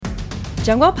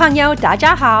中国朋友大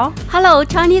家好 Hello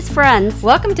Chinese friends,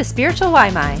 Welcome to Spiritual 外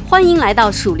卖欢迎来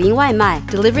到属灵外卖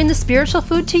Delivering the spiritual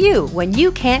food to you when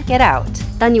you can't get out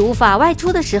当你无法外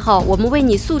出的时候，我们为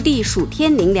你速递属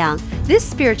天灵粮。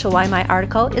 This Spiritual 外卖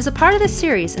article is a part of the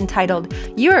series entitled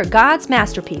You're God's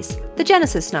Masterpiece, the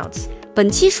Genesis Notes 本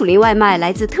期属灵外卖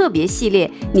来自特别系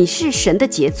列你是神的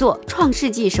杰作创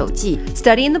世纪手记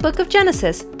Studying the book of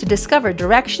Genesis to discover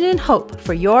direction and hope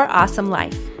for your awesome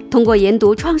life通过研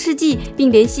读创世纪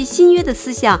并联系新约的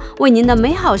思想，为您的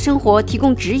美好生活提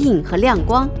供指引和亮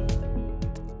光。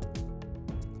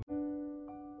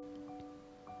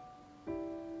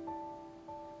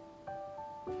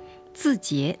字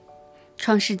节，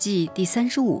创世纪第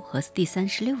35和第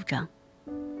36章。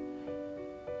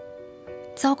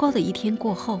糟糕的一天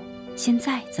过后，现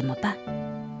在怎么办？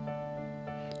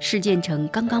示剑城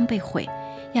刚刚被毁，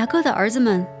雅各的儿子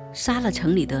们杀了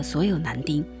城里的所有男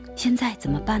丁。现在怎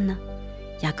么办呢？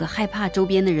雅各害怕周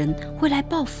边的人会来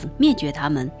报复灭绝他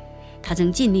们，他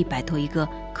正尽力摆脱一个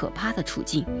可怕的处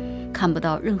境，看不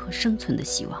到任何生存的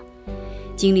希望。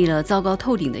经历了糟糕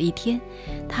透顶的一天，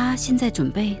他现在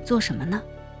准备做什么呢？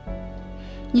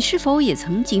你是否也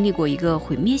曾经历过一个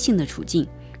毁灭性的处境，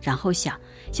然后想，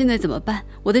现在怎么办？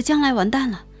我的将来完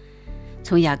蛋了。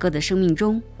从雅各的生命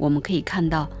中，我们可以看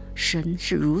到神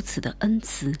是如此的恩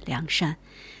慈良善，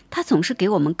他总是给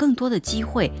我们更多的机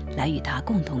会来与他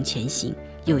共同前行，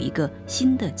有一个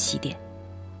新的起点。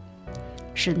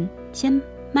神先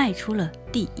迈出了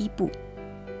第一步。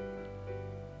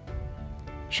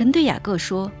神对雅各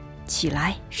说，起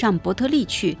来，上伯特利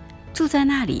去，住在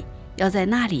那里，要在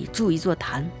那里筑一座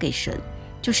坛给神，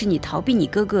就是你逃避你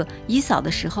哥哥以扫的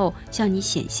时候向你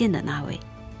显现的那位。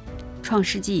创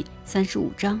世纪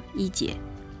35章1节。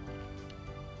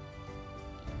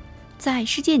在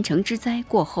示剑城之灾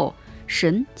过后，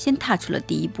神先踏出了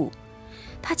第一步，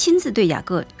他亲自对雅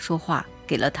各说话，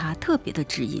给了他特别的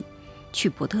指引，去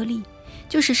伯特利，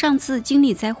就是上次经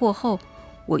历灾祸后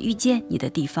我遇见你的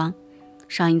地方。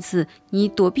上一次你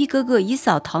躲避哥哥以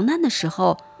扫逃难的时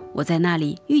候，我在那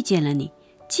里遇见了你，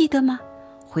记得吗？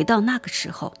回到那个时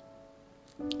候，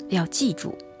要记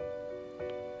住。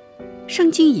圣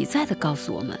经一再地告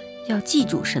诉我们要记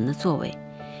住神的作为，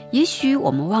也许我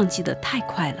们忘记得太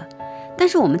快了，但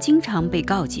是我们经常被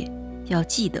告诫要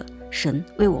记得神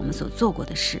为我们所做过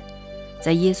的事。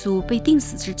在耶稣被钉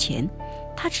死之前，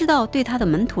他知道对他的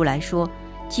门徒来说，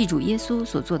记住耶稣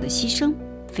所做的牺牲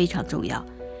非常重要。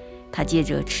他借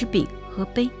着吃饼喝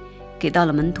杯，给到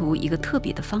了门徒一个特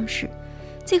别的方式，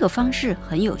这个方式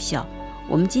很有效，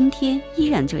我们今天依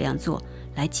然这样做，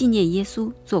来纪念耶稣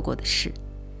做过的事。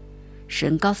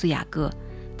神告诉雅各，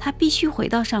他必须回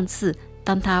到上次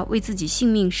当他为自己性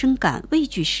命深感畏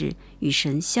惧时与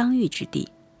神相遇之地。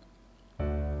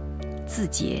字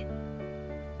节，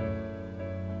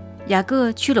雅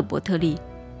各去了伯特利，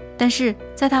但是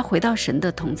在他回到神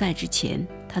的同在之前，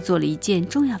他做了一件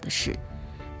重要的事，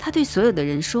他对所有的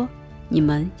人说，你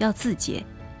们要自洁。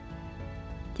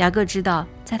雅各知道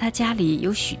在他家里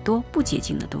有许多不洁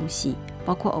净的东西，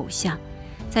包括偶像，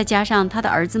再加上他的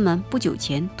儿子们不久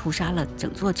前屠杀了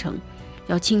整座城，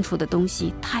要清除的东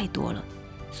西太多了，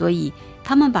所以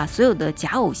他们把所有的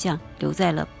假偶像留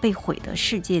在了被毁的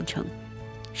示剑城，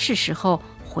是时候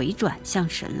回转向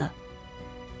神了。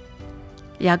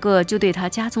雅各就对他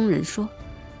家中人说，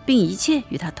并一切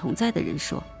与他同在的人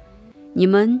说，你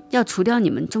们要除掉你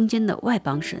们中间的外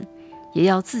邦神，也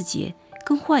要自洁，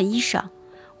更换衣裳，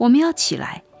我们要起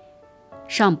来，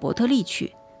上伯特利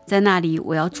去，在那里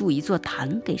我要筑一座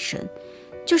坛给神，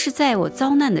就是在我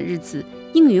遭难的日子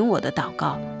应允我的祷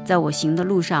告，在我行的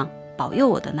路上保佑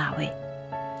我的那位。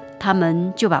他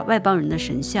们就把外邦人的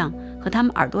神像和他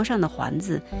们耳朵上的环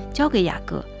子交给雅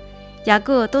各，雅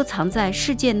各都藏在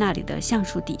示剑那里的橡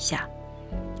树底下。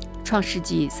创世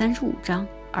纪35章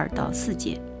2到4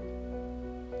节。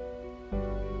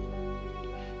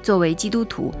作为基督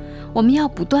徒，我们要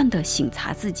不断地省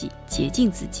察自己，洁净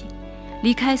自己，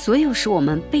离开所有使我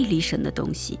们背离神的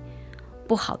东西，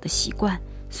不好的习惯，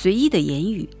随意的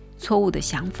言语，错误的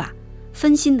想法，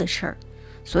分心的事儿，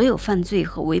所有犯罪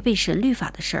和违背神律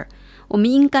法的事儿，我们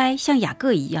应该像雅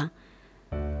各一样，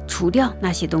除掉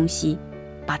那些东西，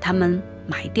把它们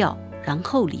埋掉，然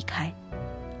后离开。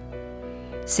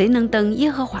谁能登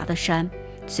耶和华的山？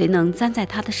谁能站在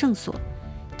他的圣所？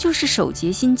就是手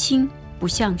洁心清，不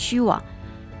向虚妄，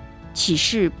起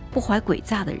誓不怀诡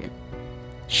诈的人。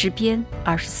诗篇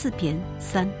24篇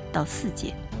3到4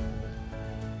节。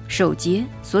守节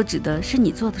所指的是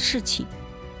你做的事情，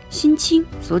心清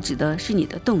所指的是你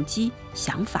的动机、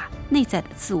想法、内在的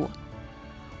自我。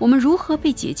我们如何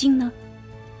被洁净呢？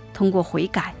通过悔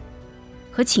改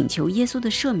和请求耶稣的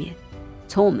赦免，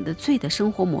从我们的罪的生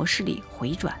活模式里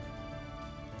回转。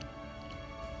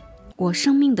我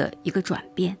生命的一个转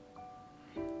变，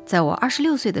在我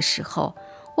26岁的时候，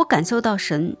我感受到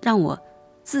神让我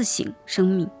自省生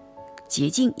命，洁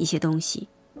净一些东西。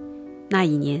那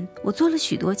一年，我做了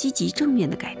许多积极正面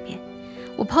的改变。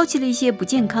我抛弃了一些不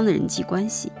健康的人际关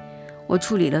系，我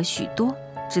处理了许多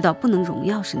知道不能荣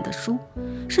耀神的书，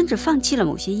甚至放弃了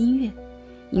某些音乐，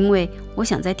因为我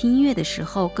想在听音乐的时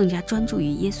候更加专注于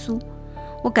耶稣。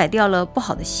我改掉了不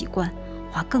好的习惯，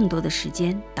花更多的时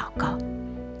间祷告。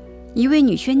一位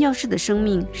女宣教士的生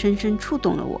命深深触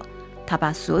动了我，她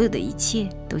把所有的一切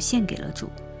都献给了主。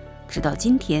直到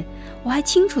今天，我还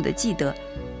清楚地记得，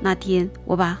那天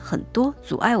我把很多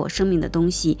阻碍我生命的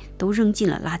东西都扔进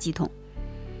了垃圾桶。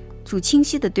主清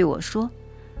晰地对我说，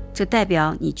这代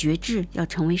表你决志要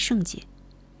成为圣洁。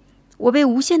我被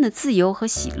无限的自由和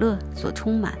喜乐所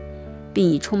充满，并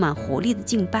以充满活力的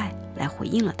敬拜来回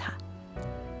应了他。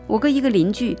我跟一个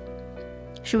邻居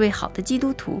是位好的基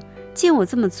督徒，见我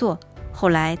这么做，后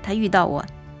来他遇到我，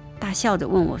大笑着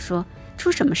问我说，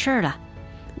出什么事儿了？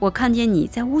我看见你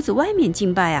在屋子外面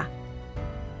敬拜啊。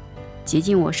洁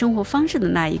净我生活方式的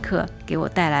那一刻，给我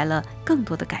带来了更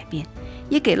多的改变，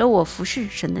也给了我服侍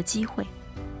神的机会。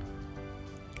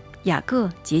雅各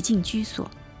洁净居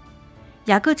所。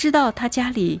雅各知道他家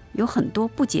里有很多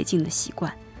不洁净的习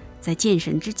惯，在见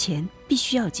神之前必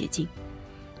须要洁净。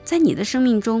在你的生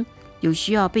命中有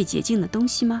需要被洁净的东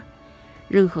西吗？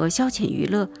任何消遣娱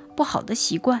乐、不好的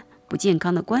习惯、不健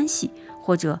康的关系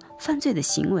或者犯罪的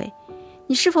行为，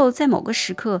你是否在某个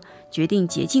时刻决定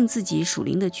洁净自己属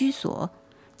灵的居所？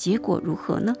结果如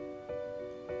何呢？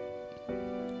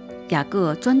雅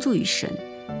各专注于神，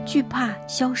惧怕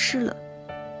消失了。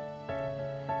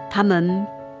他们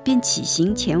便起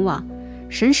行前往，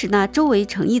神使那周围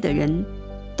城邑的人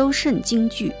都甚惊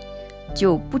惧，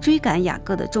就不追赶雅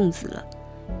各的众子了。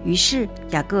于是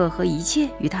雅各和一切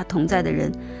与他同在的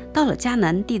人到了迦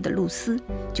南地的路斯，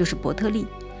就是伯特利。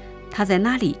他在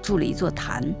那里筑了一座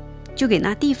坛，就给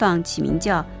那地方起名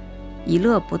叫以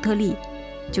勒伯特利，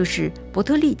就是伯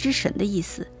特利之神的意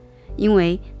思。因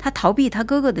为他逃避他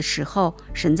哥哥的时候，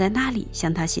神在那里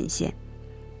向他显现。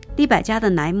利百加的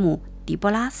奶母底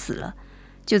波拉死了，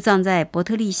就葬在伯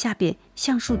特利下边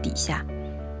橡树底下，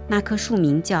那棵树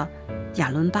名叫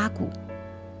亚伦巴谷。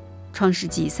创世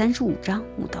纪35章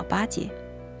5到8节。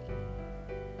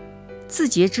自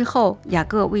洁之后，雅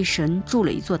各为神筑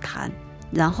了一座坛，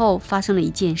然后发生了一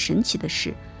件神奇的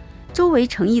事，周围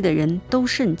城邑的人都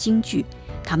甚惊惧，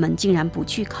他们竟然不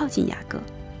去靠近雅各。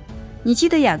你记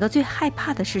得雅各最害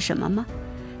怕的是什么吗？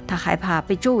他害怕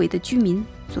被周围的居民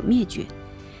所灭绝，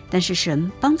但是神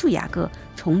帮助雅各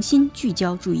重新聚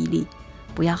焦注意力，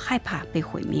不要害怕被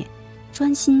毁灭，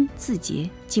专心自洁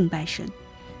敬拜神。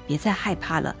别再害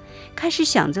怕了，开始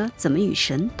想着怎么与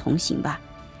神同行吧。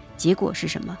结果是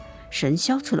什么？神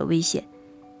消除了危险。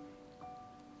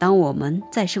当我们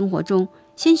在生活中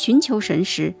先寻求神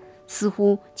时，似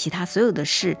乎其他所有的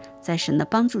事在神的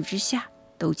帮助之下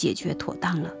都解决妥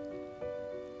当了。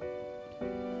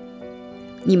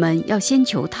你们要先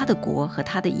求他的国和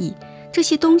他的义，这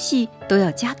些东西都要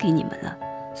加给你们了。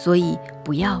所以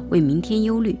不要为明天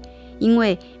忧虑，因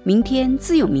为明天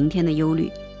自有明天的忧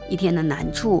虑，一天的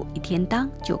难处一天当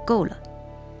就够了。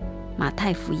马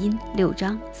太福音6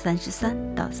章33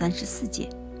到34节。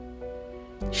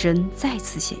神再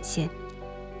次显现。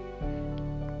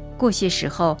过些时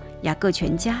候，雅各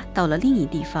全家到了另一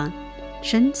地方，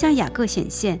神向雅各显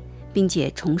现，并且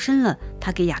重申了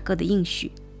他给雅各的应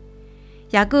许。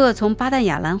雅各从巴旦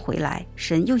亚兰回来，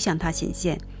神又向他显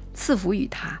现，赐福与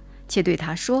他，且对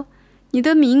他说，你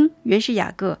的名原是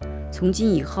雅各，从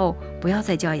今以后不要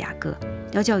再叫雅各，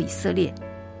要叫以色列。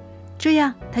这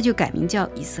样他就改名叫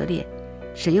以色列。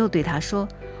神又对他说，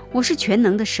我是全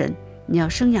能的神，你要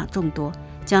生养众多，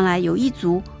将来有一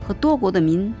族和多国的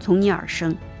民从你而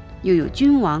生，又有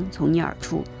君王从你而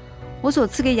出。我所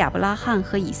赐给亚伯拉罕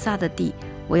和以撒的地，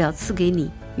我要赐给你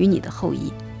与你的后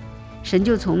裔。神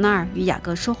就从那儿与雅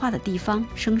各说话的地方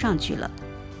升上去了，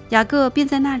雅各便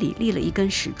在那里立了一根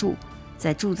石柱，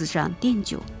在柱子上奠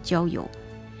酒浇油。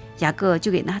雅各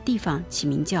就给那地方起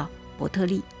名叫伯特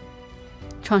利。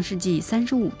创世纪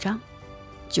35章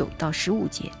9到15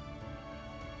节。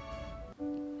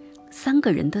3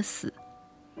个人的死。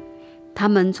他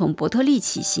们从伯特利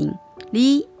起行，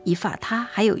离以法他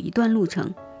还有一段路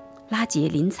程，拉结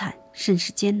临惨，甚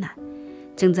是艰难。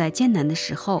正在艰难的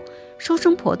时候，收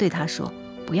生婆对他说，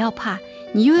不要怕，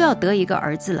你又要得一个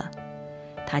儿子了。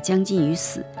他将近于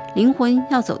死，灵魂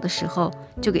要走的时候，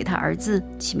就给他儿子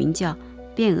起名叫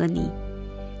便俄尼，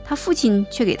他父亲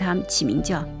却给他起名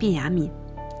叫便雅悯。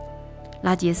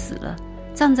拉结死了，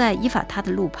葬在以法他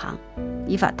的路旁，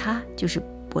以法他就是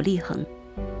伯利恒。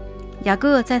雅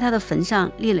各在他的坟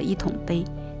上立了一桶碑，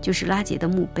就是拉结的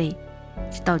墓碑，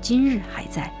直到今日还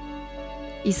在。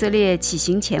以色列起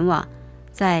行前往，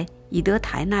在以德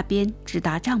台那边直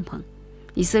达帐篷。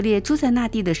以色列住在那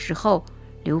地的时候，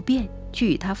流便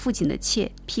去与他父亲的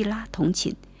妾毗拉同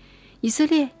寝，以色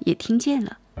列也听见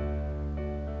了。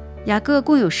雅各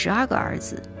共有12个儿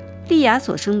子，利亚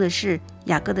所生的是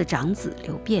雅各的长子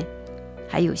流便，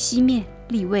还有西面、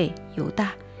利未、犹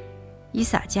大、以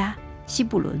撒迦、西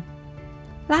布伦。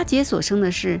拉结所生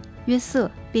的是约瑟、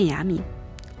便雅悯。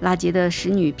拉结的使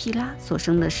女毗拉所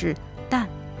生的是但、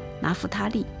拿弗他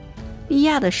利。利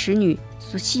亚的使女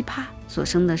西帕所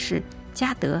生的是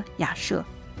迦得、亚舍。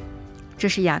这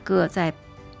是雅各在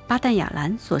巴旦亚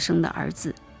兰所生的儿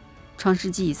子。创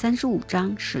世纪35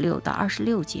章16到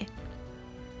26节。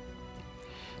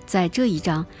在这一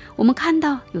章，我们看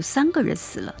到有3个人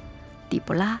死了：底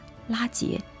波拉、拉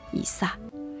结、以撒。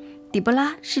底波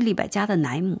拉是利百加的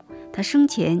奶母，她生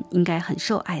前应该很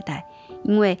受爱戴，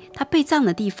因为她被葬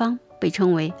的地方被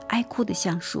称为哀哭的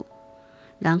橡树。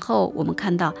然后我们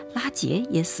看到拉结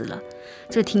也死了，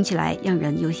这听起来让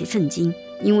人有些震惊，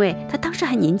因为他当时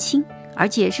还年轻，而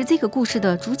且是这个故事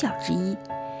的主角之一。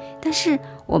但是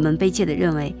我们卑怯地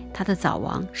认为他的早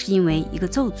亡是因为一个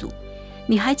咒诅。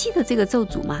你还记得这个咒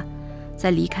诅吗？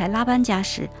在离开拉班家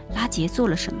时，拉结做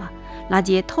了什么？拉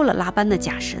结偷了拉班的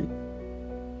假神。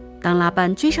当拉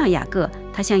班追上雅各，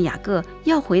他向雅各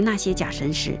要回那些假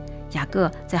神时，雅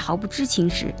各在毫不知情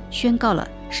时宣告了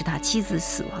使他妻子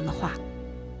死亡的话。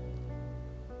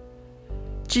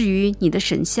至于你的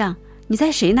神像，你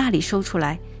在谁那里收出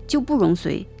来，就不容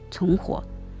随存活。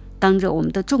当着我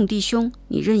们的众弟兄，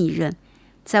你认一认，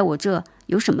在我这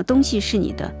有什么东西是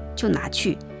你的，就拿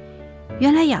去。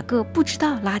原来雅各不知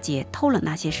道拉结偷了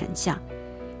那些神像。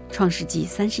创世纪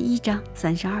31章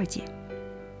32节。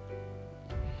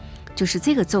就是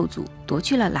这个咒诅夺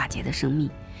去了拉结的生命，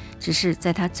只是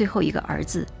在他最后一个儿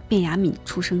子便雅悯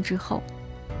出生之后。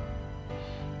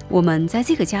我们在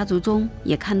这个家族中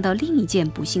也看到另一件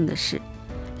不幸的事，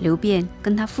流便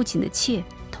跟他父亲的妾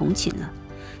同寝了，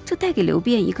这带给流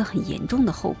便一个很严重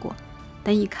的后果，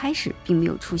但一开始并没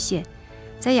有出现。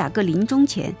在雅各临终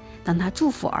前，当他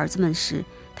祝福儿子们时，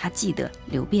他记得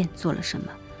流便做了什么。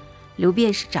流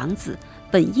便是长子，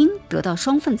本应得到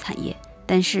双份产业，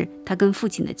但是他跟父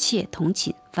亲的妾同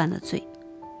寝，犯了罪。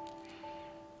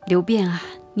流便啊，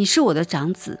你是我的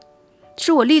长子，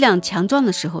是我力量强壮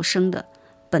的时候生的，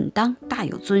本当大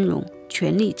有尊荣，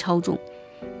权力超重，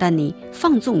但你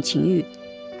放纵情欲，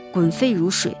滚沸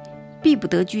如水，必不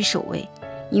得居首位，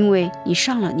因为你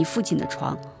上了你父亲的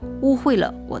床，污秽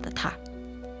了我的榻。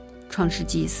创世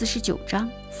纪49章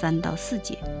3到4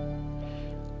节。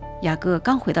雅各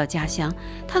刚回到家乡，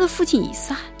他的父亲以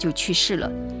撒就去世了。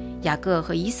雅各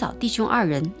和以扫弟兄2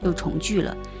人又重聚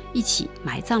了，一起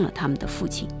埋葬了他们的父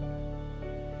亲。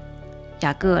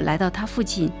雅各来到他父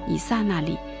亲以撒那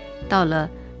里，到了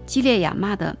基列雅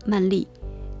玛的曼利，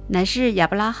乃是亚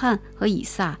伯拉罕和以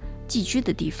撒寄居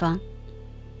的地方。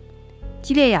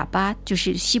基列雅巴就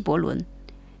是希伯伦。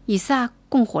以撒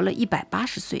共活了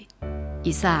180岁。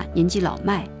以撒年纪老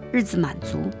迈，日子满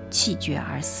足，气绝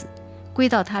而死，归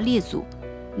到他列祖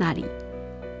那里。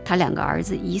他2个儿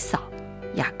子以扫、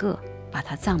雅各把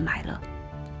他葬埋了。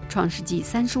创世纪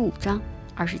35章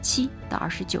27到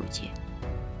29节。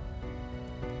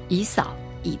以扫，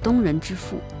以东人之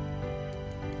父。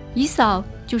以扫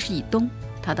就是以东，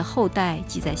他的后代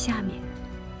记在下面。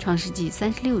创世纪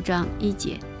36章1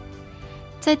节。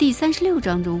在第36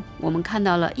章中，我们看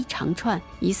到了一长串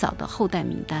以扫的后代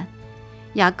名单。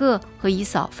雅各和以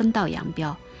扫分道扬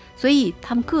镳，所以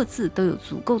他们各自都有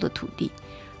足够的土地。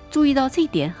注意到这一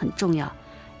点很重要。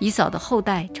以扫的后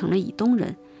代成了以东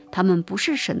人，他们不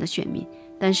是神的选民，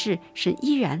但是神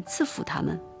依然赐福他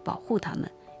们，保护他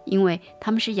们，因为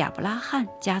他们是亚伯拉罕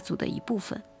家族的一部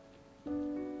分。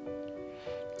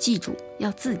记住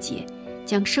要自洁，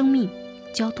将生命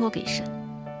交托给神。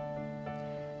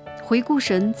回顾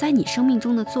神在你生命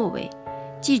中的作为，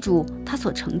记住他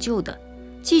所成就的，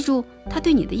记住他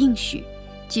对你的应许，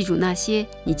记住那些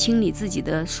你清理自己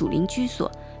的属灵居所，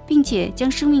并且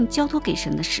将生命交托给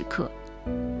神的时刻。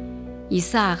以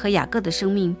撒和雅各的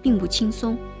生命并不轻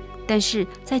松，但是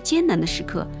在艰难的时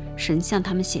刻，神向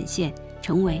他们显现，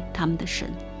成为他们的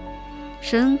神。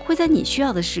神会在你需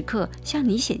要的时刻向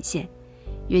你显现。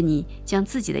愿你将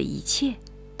自己的一切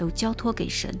都交托给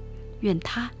神，愿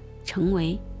他成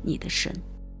为你的神。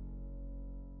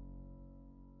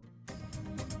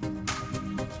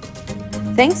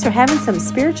Thanks for having some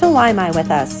spiritual Limai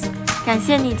with us. 感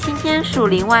谢你今天属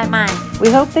灵外卖， We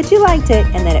hope that you liked it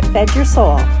and that it fed your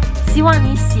soul. 希望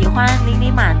你喜欢，邻里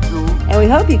满足。And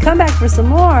we hope you come back for some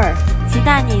more. 期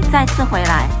待你再次回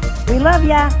来。 We love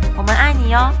ya. 我们爱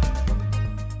你哟。